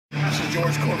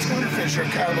George Corpse, Hunter Fisher,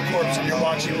 Cannibal Corpse, and you're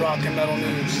watching Rock and Metal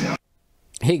News.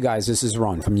 Hey guys, this is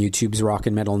Ron from YouTube's Rock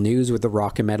and Metal News with the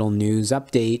Rock and Metal News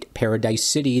update. Paradise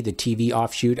City, the TV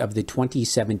offshoot of the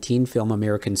 2017 film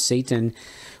American Satan,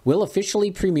 will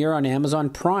officially premiere on Amazon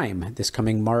Prime this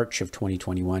coming March of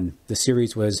 2021. The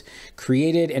series was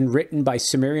created and written by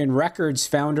Sumerian Records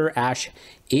founder Ash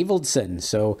Avildsen.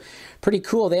 So pretty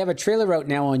cool. They have a trailer out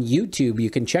now on YouTube. You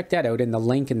can check that out in the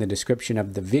link in the description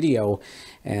of the video.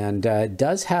 And it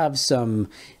does have some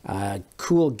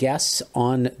cool guests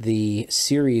on the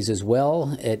series as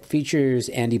well. It features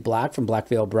Andy Black from Black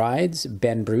Veil Brides,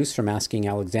 Ben Bruce from Asking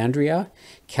Alexandria,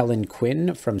 Kellin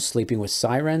Quinn from Sleeping with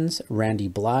Sirens, Randy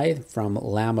Blythe from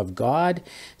Lamb of God,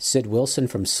 Sid Wilson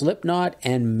from Slipknot,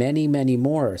 and many, many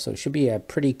more. So it should be a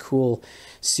pretty cool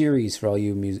series for all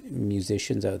you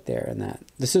musicians out there. And that.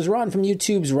 This is Ron from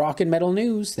YouTube's Rock and Metal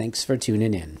News. Thanks for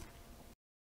tuning in.